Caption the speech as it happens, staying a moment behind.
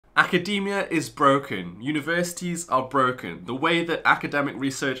Academia is broken. Universities are broken. The way that academic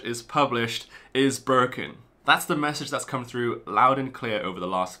research is published is broken. That's the message that's come through loud and clear over the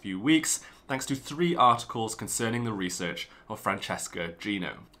last few weeks, thanks to 3 articles concerning the research of Francesca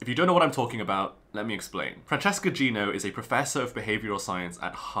Gino. If you don't know what I'm talking about, let me explain. Francesca Gino is a professor of behavioral science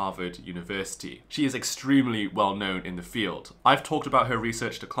at Harvard University. She is extremely well known in the field. I've talked about her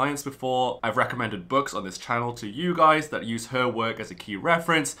research to clients before. I've recommended books on this channel to you guys that use her work as a key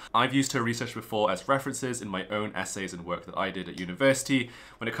reference. I've used her research before as references in my own essays and work that I did at university.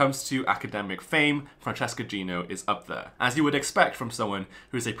 When it comes to academic fame, Francesca Gino is up there, as you would expect from someone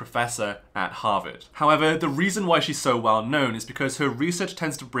who is a professor at Harvard. However, the reason why she's so well known is because her research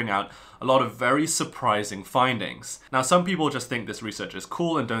tends to bring out a lot of very surprising findings. Now, some people just think this research is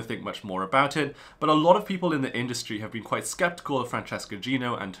cool and don't think much more about it, but a lot of people in the industry have been quite skeptical of Francesca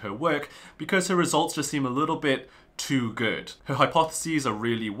Gino and her work because her results just seem a little bit too good. Her hypotheses are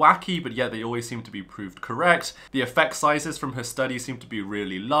really wacky, but yet they always seem to be proved correct. The effect sizes from her studies seem to be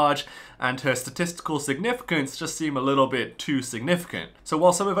really large, and her statistical significance just seem a little bit too significant. So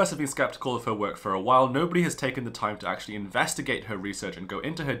while some of us have been skeptical of her work for a while, nobody has taken the time to actually investigate her research and go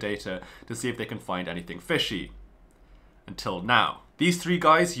into her data to see if they can find anything fishy. Until now. These 3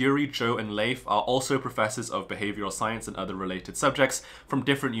 guys, Yuri, Joe, and Leif, are also professors of behavioral science and other related subjects from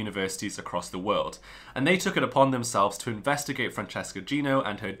different universities across the world. And they took it upon themselves to investigate Francesca Gino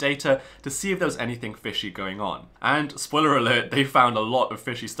and her data to see if there was anything fishy going on. And, spoiler alert, they found a lot of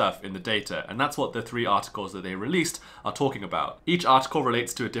fishy stuff in the data, and that's what the 3 articles that they released are talking about. Each article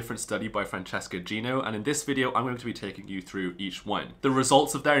relates to a different study by Francesca Gino, and in this video I'm going to be taking you through each one. The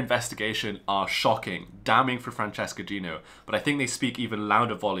results of their investigation are shocking, damning for Francesca Gino, but I think they speak even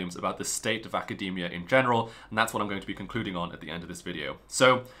louder volumes about the state of academia in general, and that's what I'm going to be concluding on at the end of this video.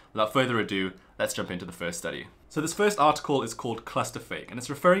 So, without further ado, let's jump into the first study. So this first article is called Cluster Fake, and it's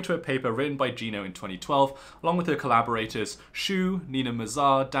referring to a paper written by Gino in 2012, along with her collaborators Shu, Nina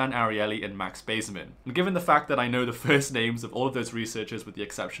Mazar, Dan Ariely, and Max Baseman. And given the fact that I know the first names of all of those researchers with the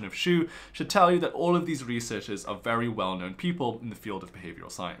exception of Shu, should tell you that all of these researchers are very well-known people in the field of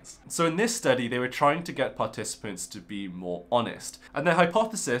behavioral science. So in this study, they were trying to get participants to be more honest. And their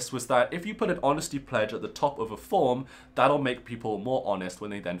hypothesis was that if you put an honesty pledge at the top of a form, that'll make people more honest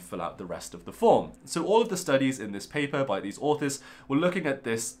when they then fill out the rest of the form. So all of the studies in this paper by these authors were looking at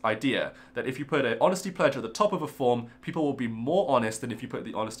this idea that if you put an honesty pledge at the top of a form, people will be more honest than if you put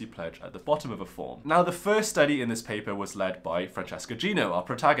the honesty pledge at the bottom of a form. Now, the first study in this paper was led by Francesca Gino, our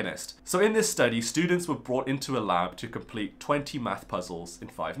protagonist. So in this study, students were brought into a lab to complete 20 math puzzles in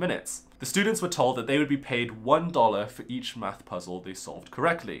 5 minutes. The students were told that they would be paid $1 for each math puzzle they solved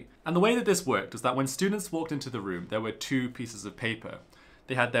correctly. And the way that this worked is that when students walked into the room, there were 2 pieces of paper.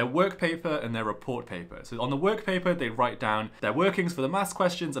 They had their work paper and their report paper. So on the work paper, they write down their workings for the maths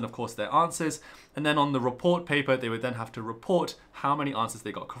questions and of course their answers. And then on the report paper, they would then have to report how many answers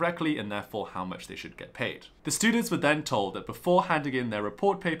they got correctly and therefore how much they should get paid. The students were then told that before handing in their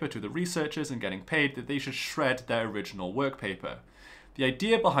report paper to the researchers and getting paid, that they should shred their original work paper. The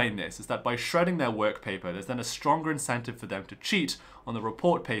idea behind this is that by shredding their work paper, there's then a stronger incentive for them to cheat on the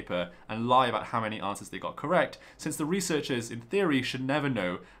report paper and lie about how many answers they got correct, since the researchers, in theory, should never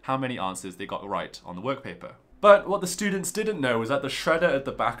know how many answers they got right on the work paper. But what the students didn't know is that the shredder at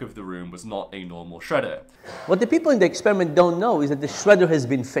the back of the room was not a normal shredder. What the people in the experiment don't know is that the shredder has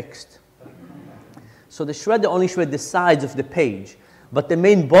been fixed. So the shredder only shreds the sides of the page, but the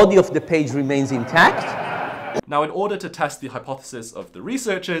main body of the page remains intact. Now, in order to test the hypothesis of the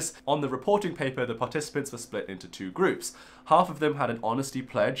researchers, on the reporting paper, the participants were split into 2 groups. Half of them had an honesty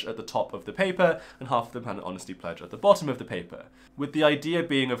pledge at the top of the paper, and half of them had an honesty pledge at the bottom of the paper. With the idea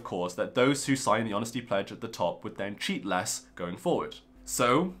being, of course, that those who sign the honesty pledge at the top would then cheat less going forward.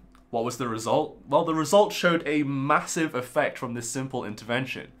 So, what was the result? Well, the result showed a massive effect from this simple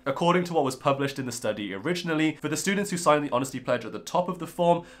intervention. According to what was published in the study originally, for the students who signed the honesty pledge at the top of the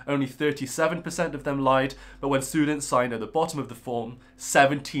form, only 37% of them lied, but when students signed at the bottom of the form,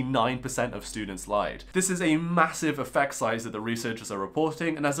 79% of students lied. This is a massive effect size that the researchers are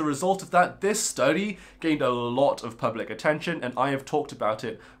reporting, and as a result of that, this study gained a lot of public attention, and I have talked about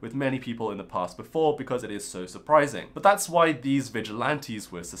it with many people in the past before because it is so surprising. But that's why these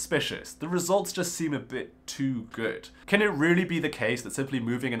vigilantes were suspicious. The results just seem a bit too good. Can it really be the case that simply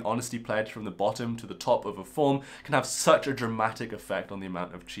moving an honesty pledge from the bottom to the top of a form can have such a dramatic effect on the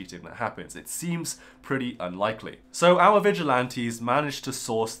amount of cheating that happens? It seems pretty unlikely. So our vigilantes managed to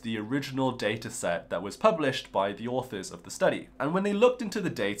source the original data set that was published by the authors of the study. And when they looked into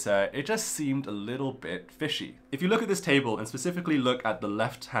the data, it just seemed a little bit fishy. If you look at this table and specifically look at the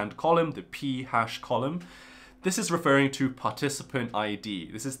left-hand column, the p hash column, This is referring to participant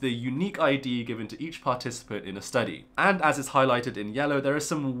ID. This is the unique ID given to each participant in a study. And as is highlighted in yellow, there are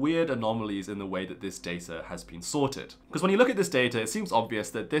some weird anomalies in the way that this data has been sorted. Because when you look at this data, it seems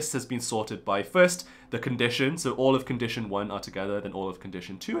obvious that this has been sorted by first the condition, so all of condition 1 are together, then all of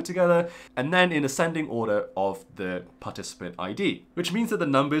condition 2 are together, and then in ascending order of the participant ID, which means that the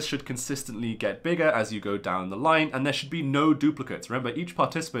numbers should consistently get bigger as you go down the line, and there should be no duplicates. Remember, each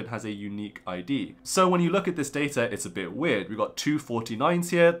participant has a unique ID. So when you look at this data, it's a bit weird. We've got two 49s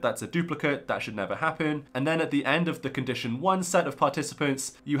here, that's a duplicate, that should never happen. And then at the end of the condition 1 set of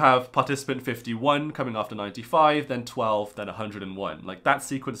participants, you have participant 51 coming after 95, then 12, then 101. Like, that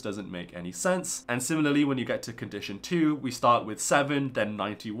sequence doesn't make any sense. And similarly, when you get to condition 2, we start with 7, then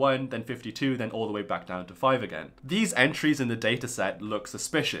 91, then 52, then all the way back down to 5 again. These entries in the data set look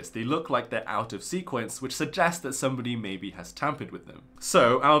suspicious. They look like they're out of sequence, which suggests that somebody maybe has tampered with them.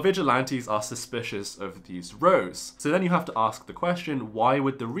 So our vigilantes are suspicious of these rows. So then you have to ask the question, why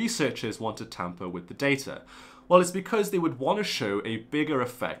would the researchers want to tamper with the data? Well, it's because they would want to show a bigger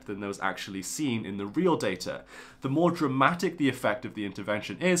effect than those actually seen in the real data. The more dramatic the effect of the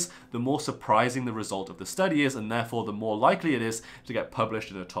intervention is, the more surprising the result of the study is, and therefore the more likely it is to get published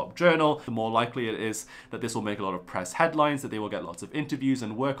in a top journal, the more likely it is that this will make a lot of press headlines, that they will get lots of interviews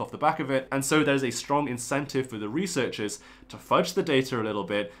and work off the back of it. And so there's a strong incentive for the researchers to fudge the data a little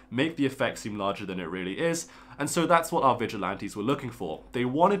bit, make the effect seem larger than it really is. And so that's what our vigilantes were looking for. They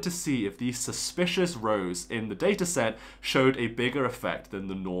wanted to see if these suspicious rows in the dataset showed a bigger effect than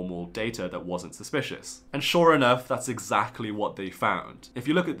the normal data that wasn't suspicious. And sure enough, that's exactly what they found. If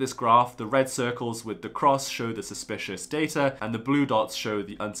you look at this graph, the red circles with the cross show the suspicious data, and the blue dots show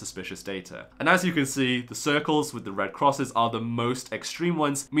the unsuspicious data. And as you can see, the circles with the red crosses are the most extreme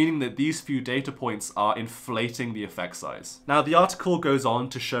ones, meaning that these few data points are inflating the effect size. Now, the article goes on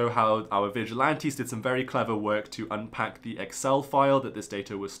to show how our vigilantes did some very clever work to unpack the Excel file that this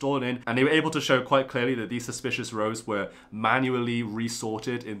data was stored in, and they were able to show quite clearly that these suspicious rows were manually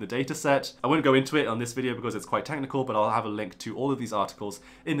resorted in the dataset. I won't go into it on this video because it's quite technical, but I'll have a link to all of these articles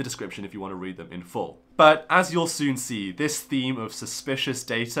in the description if you want to read them in full. But as you'll soon see, this theme of suspicious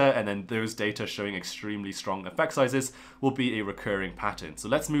data and then those data showing extremely strong effect sizes will be a recurring pattern. So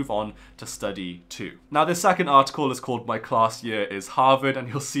let's move on to study 2. Now, this second article is called My Class Year is Harvard, and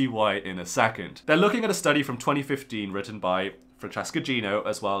you'll see why in a second. They're looking at a study from 2015 written by Francesca Gino,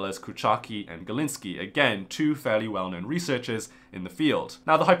 as well as Kuchaki and Galinsky, again, two fairly well-known researchers in the field.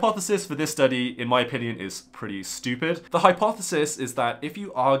 Now, the hypothesis for this study, in my opinion, is pretty stupid. The hypothesis is that if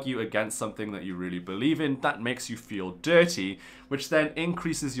you argue against something that you really believe in, that makes you feel dirty, which then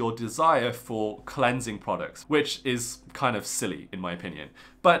increases your desire for cleansing products, which is kind of silly, in my opinion.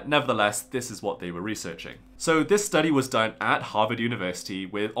 But nevertheless, this is what they were researching. So this study was done at Harvard University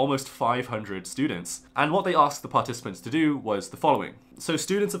with almost 500 students. And what they asked the participants to do was the following. So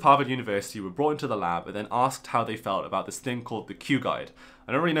students of Harvard University were brought into the lab and then asked how they felt about this thing called the Q Guide.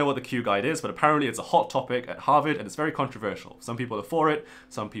 I don't really know what the Q Guide is, but apparently it's a hot topic at Harvard and it's very controversial. Some people are for it,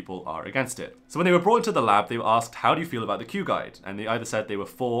 some people are against it. So when they were brought into the lab, they were asked, how do you feel about the Q Guide? And they either said they were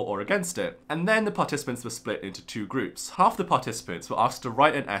for or against it. And then the participants were split into two groups. Half the participants were asked to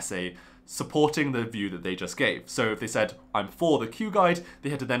write an essay supporting the view that they just gave. So if they said, I'm for the Q Guide, they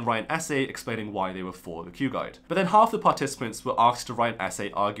had to then write an essay explaining why they were for the Q Guide. But then half the participants were asked to write an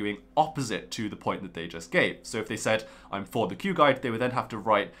essay arguing opposite to the point that they just gave. So if they said, I'm for the Q Guide, they would then have to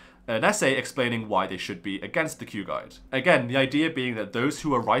write an essay explaining why they should be against the Q Guide. Again, the idea being that those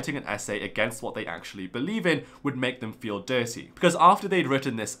who are writing an essay against what they actually believe in would make them feel dirty. Because after they'd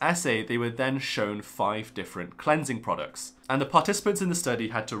written this essay, they were then shown 5 different cleansing products. And the participants in the study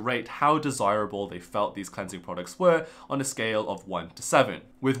had to rate how desirable they felt these cleansing products were on a scale of 1 to 7,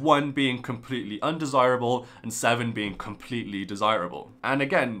 with 1 being completely undesirable and 7 being completely desirable. And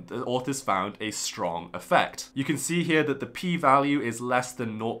again, the authors found a strong effect. You can see here that the p-value is less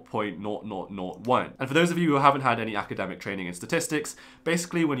than 0.0001. And for those of you who haven't had any academic training in statistics,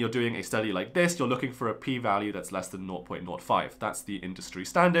 basically when you're doing a study like this, you're looking for a p-value that's less than 0.05. That's the industry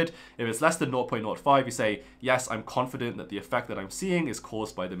standard. If it's less than 0.05, you say, yes, I'm confident that the effect that I'm seeing is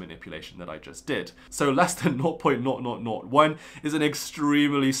caused by the manipulation that I just did. So less than 0.0001 is an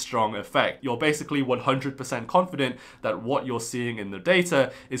extremely strong effect. You're basically 100% confident that what you're seeing in the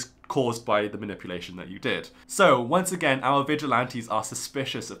data is caused by the manipulation that you did. So once again, our vigilantes are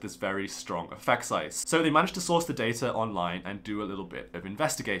suspicious of this very strong effect size. So they managed to source the data online and do a little bit of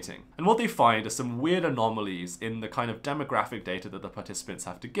investigating. And what they find are some weird anomalies in the kind of demographic data that the participants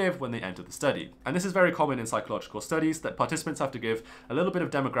have to give when they enter the study. And this is very common in psychological studies, that participants have to give a little bit of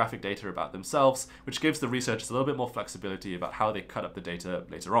demographic data about themselves, which gives the researchers a little bit more flexibility about how they cut up the data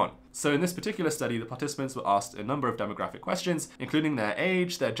later on. So in this particular study, the participants were asked a number of demographic questions, including their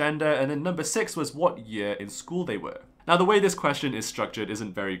age, their gender, and then number 6 was what year in school they were. Now, the way this question is structured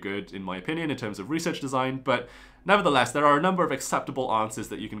isn't very good, in my opinion, in terms of research design, but nevertheless, there are a number of acceptable answers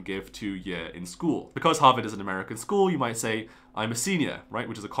that you can give to year in school. Because Harvard is an American school, you might say, I'm a senior, right,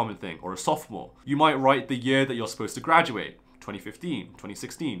 which is a common thing, or a sophomore. You might write the year that you're supposed to graduate, 2015,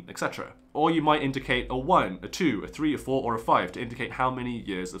 2016, etc. Or you might indicate a 1, a 2, a 3, a 4, or a 5 to indicate how many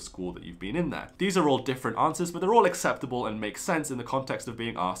years of school that you've been in there. These are all different answers, but they're all acceptable and make sense in the context of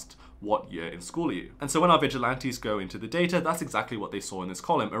being asked, what year in school are you? And so when our vigilantes go into the data, that's exactly what they saw in this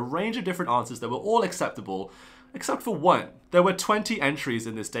column. A range of different answers that were all acceptable, except for one. There were 20 entries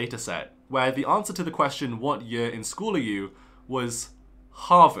in this data set where the answer to the question, what year in school are you, was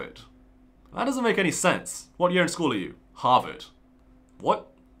Harvard. That doesn't make any sense. What year in school are you? Harvard.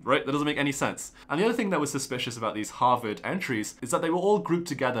 What? Right? That doesn't make any sense. And the other thing that was suspicious about these Harvard entries is that they were all grouped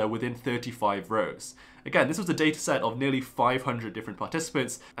together within 35 rows. Again, this was a data set of nearly 500 different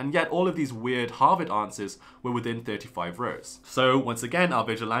participants, and yet all of these weird Harvard answers were within 35 rows. So once again, our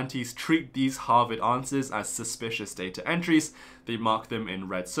vigilantes treat these Harvard answers as suspicious data entries. They mark them in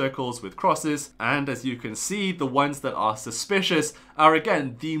red circles with crosses, and as you can see, the ones that are suspicious are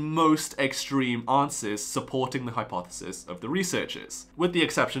again the most extreme answers supporting the hypothesis of the researchers, with the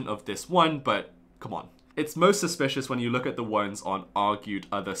exception of this one, but come on. It's most suspicious when you look at the ones on argued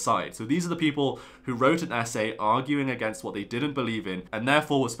other side. So these are the people who wrote an essay arguing against what they didn't believe in, and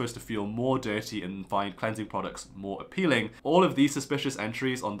therefore were supposed to feel more dirty and find cleansing products more appealing. All of these suspicious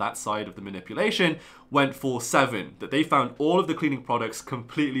entries on that side of the manipulation went for 7, that they found all of the cleaning products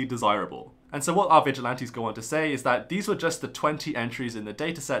completely desirable. And so what our vigilantes go on to say is that these were just the 20 entries in the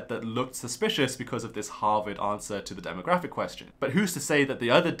dataset that looked suspicious because of this Harvard answer to the demographic question. But who's to say that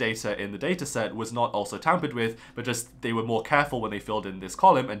the other data in the dataset was not also tampered with, but just they were more careful when they filled in this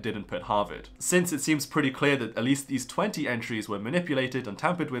column and didn't put Harvard? Since it seems pretty clear that at least these 20 entries were manipulated and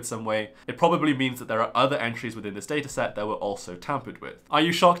tampered with some way, it probably means that there are other entries within this dataset that were also tampered with. Are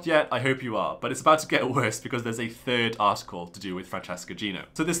you shocked yet? I hope you are, but it's about to get worse because there's a third article to do with Francesca Gino.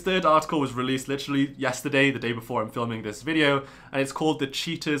 So this third article was released literally yesterday, the day before I'm filming this video, and it's called The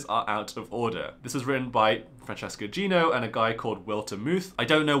Cheaters Are Out of Order. This was written by Francesca Gino and a guy called Wilter Muth. I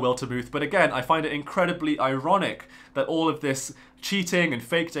don't know Wilter Muth, but again, I find it incredibly ironic that all of this cheating and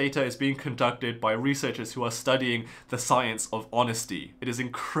fake data is being conducted by researchers who are studying the science of honesty. It is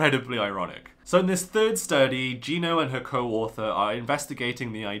incredibly ironic. So in this third study, Gino and her co-author are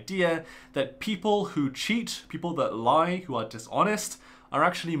investigating the idea that people who cheat, people that lie, who are dishonest, are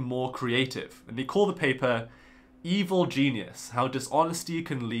actually more creative. And they call the paper Evil Genius: How Dishonesty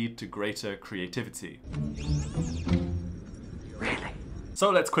Can Lead to Greater Creativity. Really? So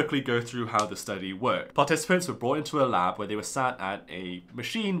let's quickly go through how the study worked. Participants were brought into a lab where they were sat at a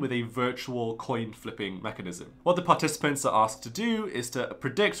machine with a virtual coin flipping mechanism. What the participants are asked to do is to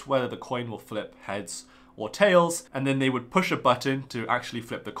predict whether the coin will flip heads or tails, and then they would push a button to actually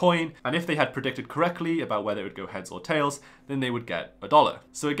flip the coin, and if they had predicted correctly about whether it would go heads or tails, then they would get $1.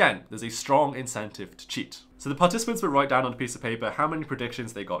 So again, there's a strong incentive to cheat. So the participants would write down on a piece of paper how many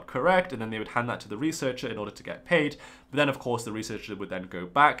predictions they got correct, and then they would hand that to the researcher in order to get paid. But then of course the researcher would then go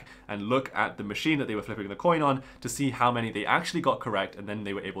back and look at the machine that they were flipping the coin on to see how many they actually got correct, and then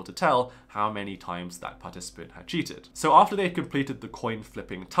they were able to tell how many times that participant had cheated. So after they had completed the coin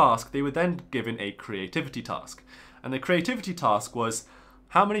flipping task, they were then given a creativity task. And the creativity task was,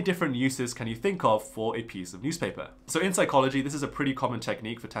 how many different uses can you think of for a piece of newspaper? So in psychology, this is a pretty common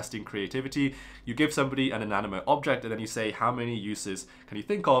technique for testing creativity. You give somebody an inanimate object and then you say, how many uses can you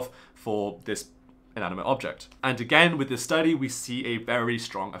think of for this inanimate object? And again, with this study, we see a very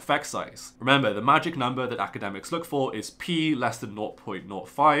strong effect size. Remember, the magic number that academics look for is p less than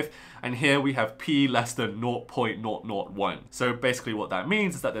 0.05, and here we have p less than 0.001. So basically what that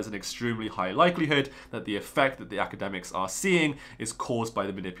means is that there's an extremely high likelihood that the effect that the academics are seeing is caused by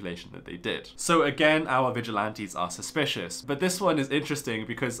the manipulation that they did. So again, our vigilantes are suspicious, but this one is interesting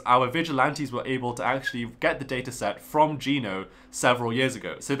because our vigilantes were able to actually get the data set from Gino several years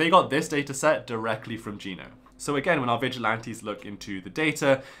ago. So they got this data set directly from Gino. So again, when our vigilantes look into the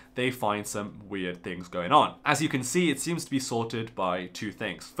data, they find some weird things going on. As you can see, it seems to be sorted by two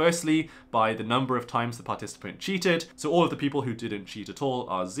things. Firstly, by the number of times the participant cheated. So all of the people who didn't cheat at all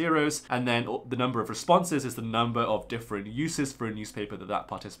are zeros. And then the number of responses is the number of different uses for a newspaper that that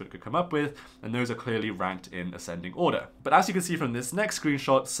participant could come up with. And those are clearly ranked in ascending order. But as you can see from this next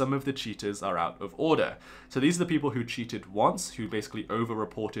screenshot, some of the cheaters are out of order. So these are the people who cheated once, who basically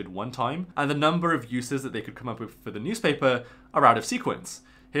over-reported one time. And the number of uses that they could come up with for the newspaper are out of sequence.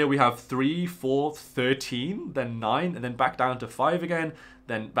 Here we have 3, 4, 13, then 9, and then back down to 5 again,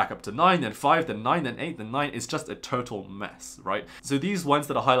 then back up to 9, then 5, then 9, then 8, then 9. It's just a total mess, right? So these ones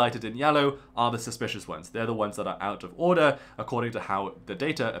that are highlighted in yellow are the suspicious ones. They're the ones that are out of order according to how the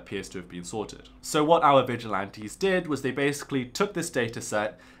data appears to have been sorted. So what our vigilantes did was they basically took this data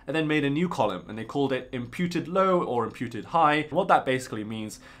set and then made a new column, and they called it imputed low or imputed high. And what that basically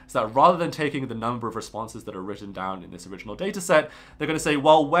means is that rather than taking the number of responses that are written down in this original data set, they're going to say,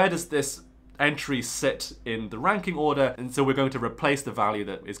 well, where does this entry sit in the ranking order? And so we're going to replace the value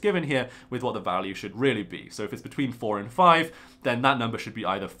that is given here with what the value should really be. So if it's between 4 and 5, then that number should be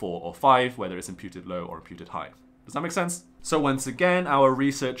either 4 or 5, whether it's imputed low or imputed high. Does that make sense? So once again, our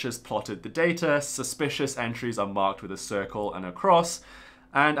researchers plotted the data. Suspicious entries are marked with a circle and a cross.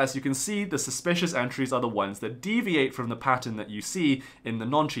 And as you can see, the suspicious entries are the ones that deviate from the pattern that you see in the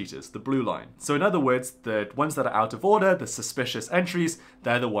non-cheaters, the blue line. So in other words, the ones that are out of order, the suspicious entries,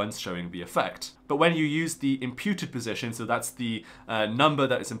 they're the ones showing the effect. But when you use the imputed position, so that's the number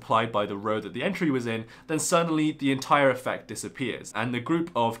that is implied by the row that the entry was in, then suddenly the entire effect disappears. And the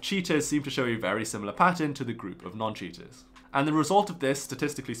group of cheaters seem to show a very similar pattern to the group of non-cheaters. And the result of this,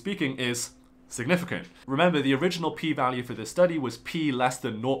 statistically speaking, is significant. Remember, the original p-value for this study was p less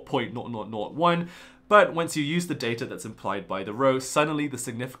than 0.0001, but once you use the data that's implied by the row, suddenly the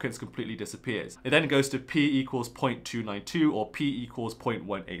significance completely disappears. It then goes to p equals 0.292 or p equals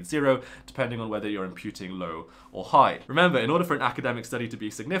 0.180, depending on whether you're imputing low or high. Remember, in order for an academic study to be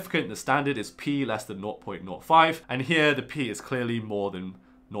significant, the standard is p less than 0.05, and here the p is clearly more than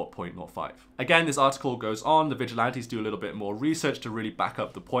 0.05. Again, this article goes on. The vigilantes do a little bit more research to really back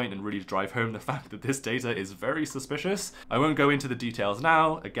up the point and really drive home the fact that this data is very suspicious. I won't go into the details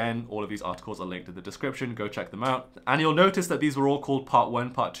now. Again, all of these articles are linked in the description. Go check them out. And you'll notice that these were all called part 1,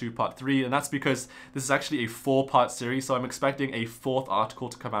 part 2, part 3, and that's because this is actually a 4-part series, so I'm expecting a 4th article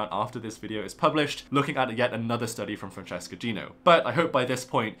to come out after this video is published, looking at yet another study from Francesca Gino. But I hope by this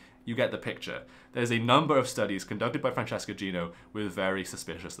point you get the picture. There's a number of studies conducted by Francesca Gino with very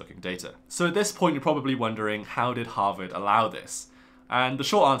suspicious looking data. So at this point, you're probably wondering, how did Harvard allow this? And the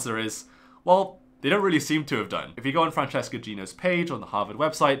short answer is, well, they don't really seem to have done. If you go on Francesca Gino's page on the Harvard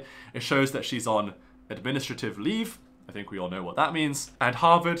website, it shows that she's on administrative leave. I think we all know what that means. And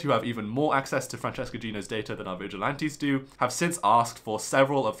Harvard, who have even more access to Francesca Gino's data than our vigilantes do, have since asked for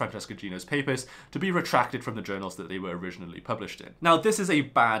several of Francesca Gino's papers to be retracted from the journals that they were originally published in. Now, this is a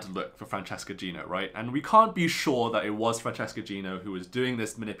bad look for Francesca Gino, right? And we can't be sure that it was Francesca Gino who was doing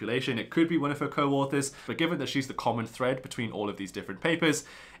this manipulation. It could be one of her co-authors, but given that she's the common thread between all of these different papers,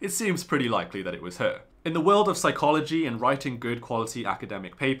 it seems pretty likely that it was her. In the world of psychology and writing good quality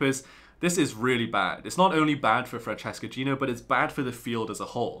academic papers, this is really bad. It's not only bad for Francesca Gino, but it's bad for the field as a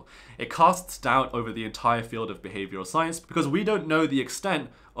whole. It casts doubt over the entire field of behavioral science because we don't know the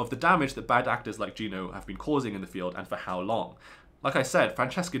extent of the damage that bad actors like Gino have been causing in the field and for how long. Like I said,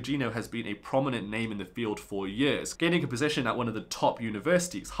 Francesca Gino has been a prominent name in the field for years, gaining a position at one of the top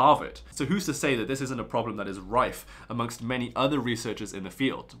universities, Harvard. So who's to say that this isn't a problem that is rife amongst many other researchers in the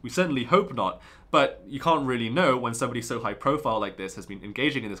field? We certainly hope not, but you can't really know when somebody so high profile like this has been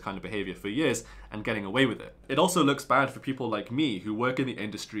engaging in this kind of behavior for years and getting away with it. It also looks bad for people like me who work in the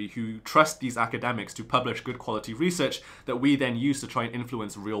industry, who trust these academics to publish good quality research that we then use to try and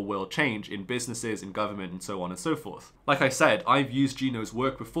influence real world change in businesses, in government, and so on and so forth. Like I said, I've used Gino's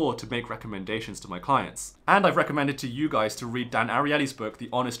work before to make recommendations to my clients. And I've recommended to you guys to read Dan Ariely's book, The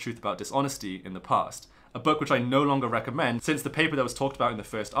Honest Truth About Dishonesty, in the past. A book which I no longer recommend since the paper that was talked about in the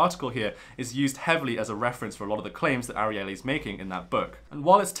first article here is used heavily as a reference for a lot of the claims that Ariely is making in that book. And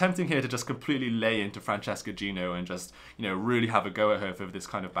while it's tempting here to just completely lay into Francesca Gino and just, really have a go at her for this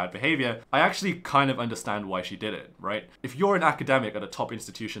kind of bad behavior, I actually kind of understand why she did it, right? If you're an academic at a top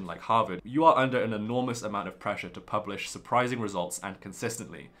institution like Harvard, you are under an enormous amount of pressure to publish surprising results and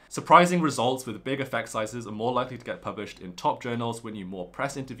consistently. Surprising results with big effect sizes are more likely to get published in top journals, win you more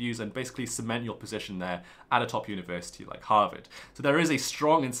press interviews, and basically cement your position there tenure at a top university like Harvard. So there is a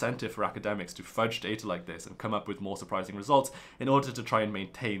strong incentive for academics to fudge data like this and come up with more surprising results in order to try and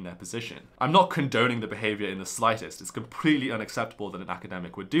maintain their position. I'm not condoning the behavior in the slightest. It's completely unacceptable that an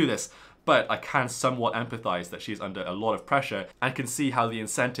academic would do this, but I can somewhat empathize that she's under a lot of pressure and can see how the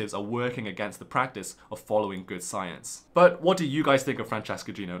incentives are working against the practice of following good science. But what do you guys think of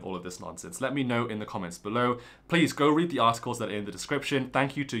Francesca Gino and all of this nonsense? Let me know in the comments below. Please go read the articles that are in the description.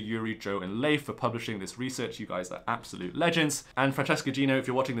 Thank you to Yuri, Joe, and Leif for publishing this research. You guys are absolute legends. And Francesca Gino, if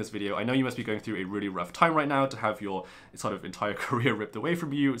you're watching this video, I know you must be going through a really rough time right now to have your sort of entire career ripped away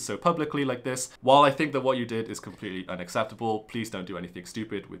from you so publicly like this. While I think that what you did is completely unacceptable, please don't do anything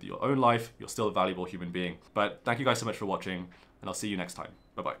stupid with your own life. You're still a valuable human being. But thank you guys so much for watching, and I'll see you next time.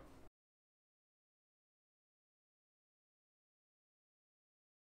 Bye-bye.